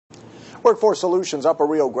Workforce Solutions Upper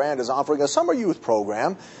Rio Grande is offering a summer youth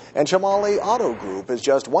program, and Shamaley Auto Group is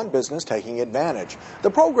just one business taking advantage.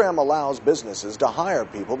 The program allows businesses to hire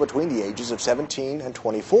people between the ages of 17 and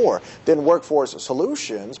 24. Then Workforce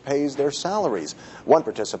Solutions pays their salaries. One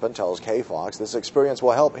participant tells KFOX this experience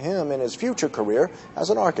will help him in his future career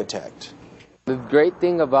as an architect. The great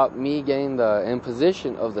thing about me getting in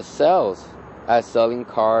position of the sales, as selling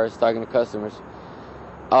cars, talking to customers,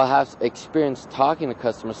 I'll have experience talking to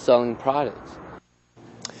customers, selling products.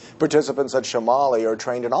 Participants at Shamaley are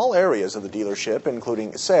trained in all areas of the dealership,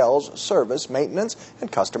 including sales, service, maintenance, and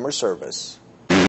customer service.